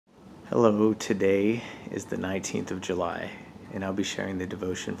Hello, today is the 19th of July, and I'll be sharing the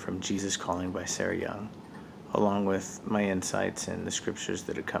devotion from Jesus Calling by Sarah Young, along with my insights and the scriptures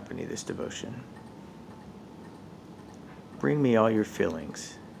that accompany this devotion. Bring me all your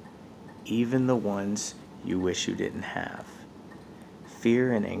feelings, even the ones you wish you didn't have.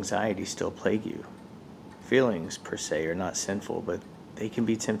 Fear and anxiety still plague you. Feelings, per se, are not sinful, but they can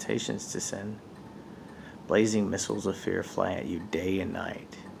be temptations to sin. Blazing missiles of fear fly at you day and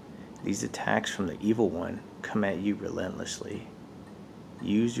night. These attacks from the evil one come at you relentlessly.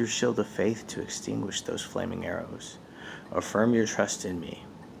 Use your shield of faith to extinguish those flaming arrows. Affirm your trust in me,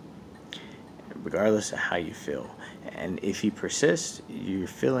 regardless of how you feel. And if you persist, your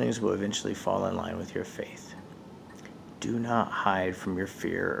feelings will eventually fall in line with your faith. Do not hide from your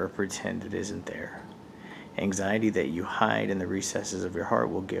fear or pretend it isn't there. Anxiety that you hide in the recesses of your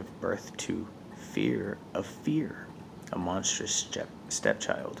heart will give birth to fear of fear, a monstrous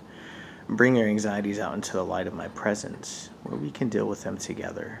stepchild. Bring your anxieties out into the light of my presence, where we can deal with them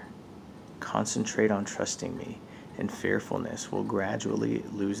together. Concentrate on trusting me, and fearfulness will gradually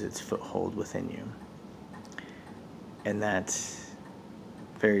lose its foothold within you. And that's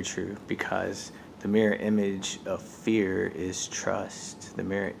very true, because the mirror image of fear is trust. The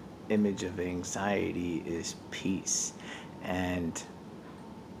mirror image of anxiety is peace. And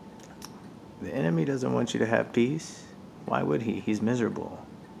the enemy doesn't want you to have peace. Why would he? He's miserable.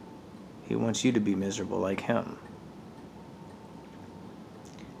 He wants you to be miserable like him.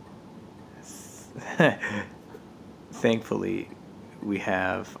 Thankfully, we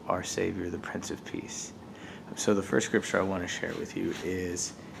have our Savior, the Prince of Peace. So the first scripture I want to share with you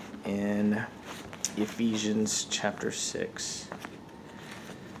is in Ephesians chapter 6,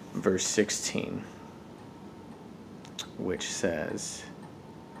 verse 16, which says,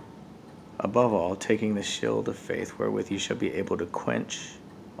 "Above all, taking the shield of faith, wherewith you shall be able to quench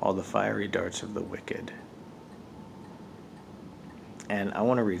all the fiery darts of the wicked." And I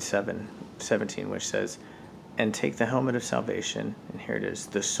want to read 17, which says, "And take the helmet of salvation," and here it is,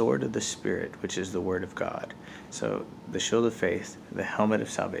 "the sword of the Spirit, which is the word of God." So the shield of faith, the helmet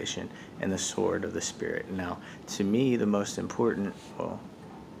of salvation, and the sword of the Spirit. Now, to me, the most important, well,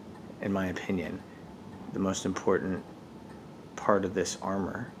 in my opinion, the most important part of this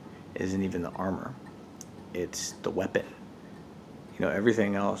armor isn't even the armor. It's the weapon. You know,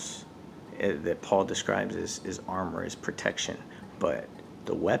 everything else that Paul describes is armor, is protection. But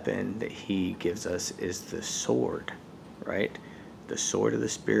the weapon that he gives us is the sword, right? The sword of the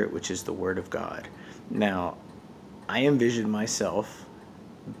Spirit, which is the word of God. Now, I envision myself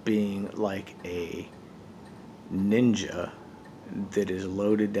being like a ninja that is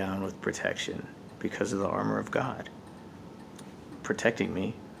loaded down with protection because of the armor of God protecting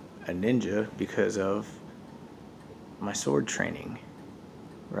me, a ninja because of my sword training,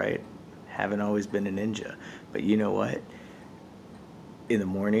 right? Haven't always been a ninja. But you know what? In the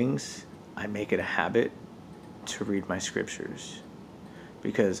mornings, I make it a habit to read my scriptures,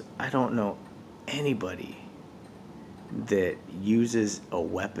 because I don't know anybody that uses a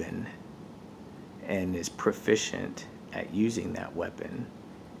weapon and is proficient at using that weapon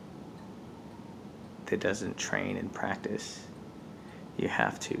that doesn't train and practice. You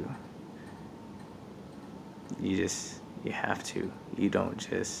have to. You have to. You don't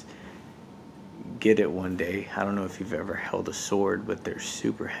just get it one day. I don't know if you've ever held a sword, but they're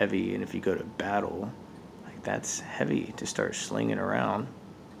super heavy, and if you go to battle, like, that's heavy to start slinging around.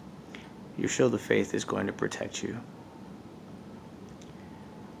 Your shield of faith is going to protect you.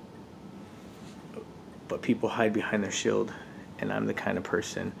 But people hide behind their shield, and I'm the kind of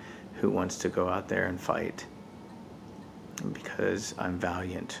person who wants to go out there and fight because I'm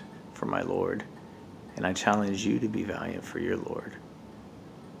valiant for my Lord. And I challenge you to be valiant for your Lord.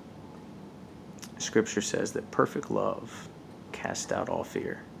 Scripture says that perfect love casts out all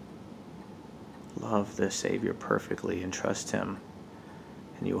fear. Love the Savior perfectly and trust him,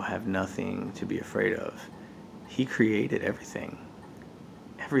 and you will have nothing to be afraid of. He created everything.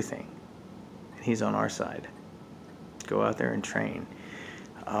 Everything. And he's on our side. Go out there and train.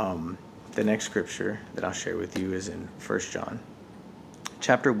 The next scripture that I'll share with you is in 1 John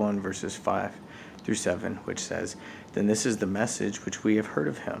chapter 1, verses 5 through 7, which says, "Then this is the message which we have heard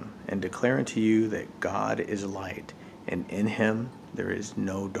of him, and declare unto you that God is light, and in him there is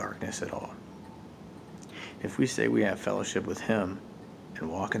no darkness at all. If we say we have fellowship with him and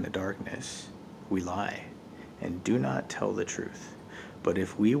walk in the darkness, we lie, and do not tell the truth. But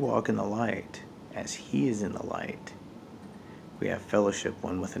if we walk in the light, as he is in the light, we have fellowship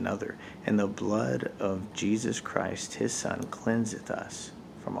one with another, and the blood of Jesus Christ, his Son, cleanseth us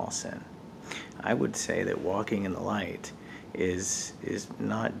from all sin." I would say that walking in the light is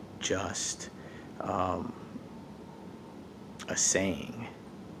not just a saying,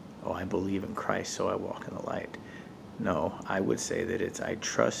 oh, I believe in Christ, so I walk in the light. No, I would say that it's I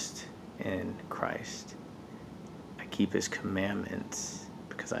trust in Christ. I keep his commandments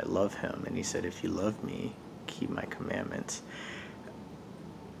because I love him. And he said, if you love me, keep my commandments.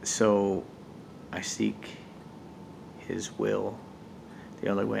 So I seek his will. The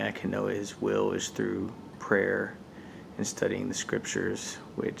only way I can know his will is through prayer and studying the scriptures,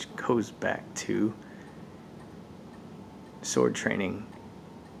 which goes back to sword training,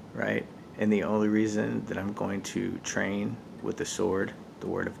 right? And the only reason that I'm going to train with the sword, the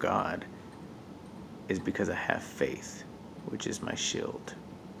word of God, is because I have faith, which is my shield.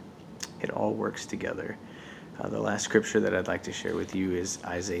 It all works together. The last scripture that I'd like to share with you is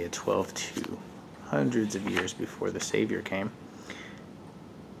Isaiah 12:2, hundreds of years before the Savior came.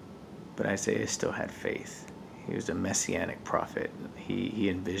 But Isaiah still had faith. He was a messianic prophet. He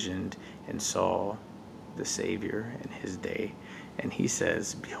envisioned and saw the Savior in his day. And he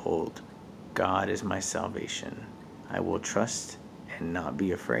says, behold, God is my salvation. I will trust and not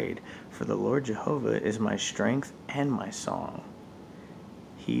be afraid, for the Lord Jehovah is my strength and my song.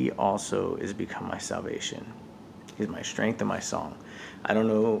 He also is become my salvation. He's my strength and my song. I don't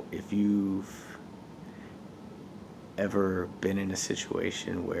know if you've ever been in a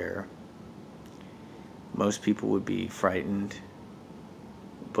situation where most people would be frightened,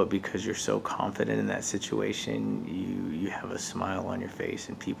 but because you're so confident in that situation, you have a smile on your face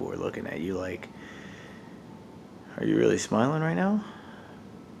and people are looking at you like, are you really smiling right now?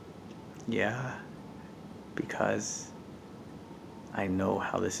 Yeah, because I know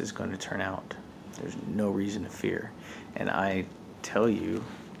how this is going to turn out. There's no reason to fear. And I tell you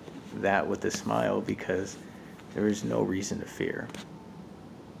that with a smile because there is no reason to fear.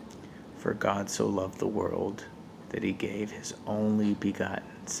 For God so loved the world that he gave his only begotten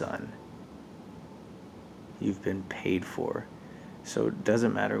Son. You've been paid for. So it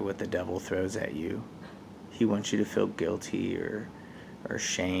doesn't matter what the devil throws at you. He wants you to feel guilty or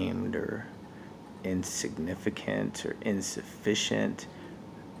shamed or insignificant or insufficient,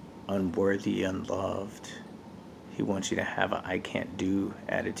 unworthy, unloved. He wants you to have a I can't do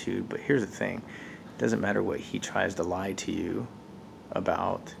attitude. But here's the thing. It doesn't matter what he tries to lie to you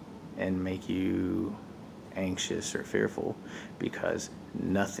about and make you anxious or fearful, because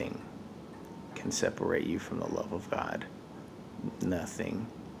nothing can separate you from the love of God. Nothing.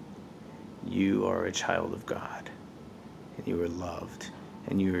 You are a child of God, and you are loved,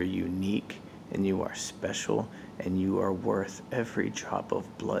 and you are unique, and you are special, and you are worth every drop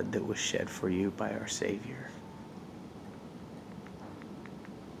of blood that was shed for you by our Savior.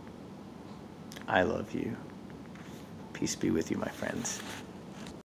 I love you. Peace be with you, my friends.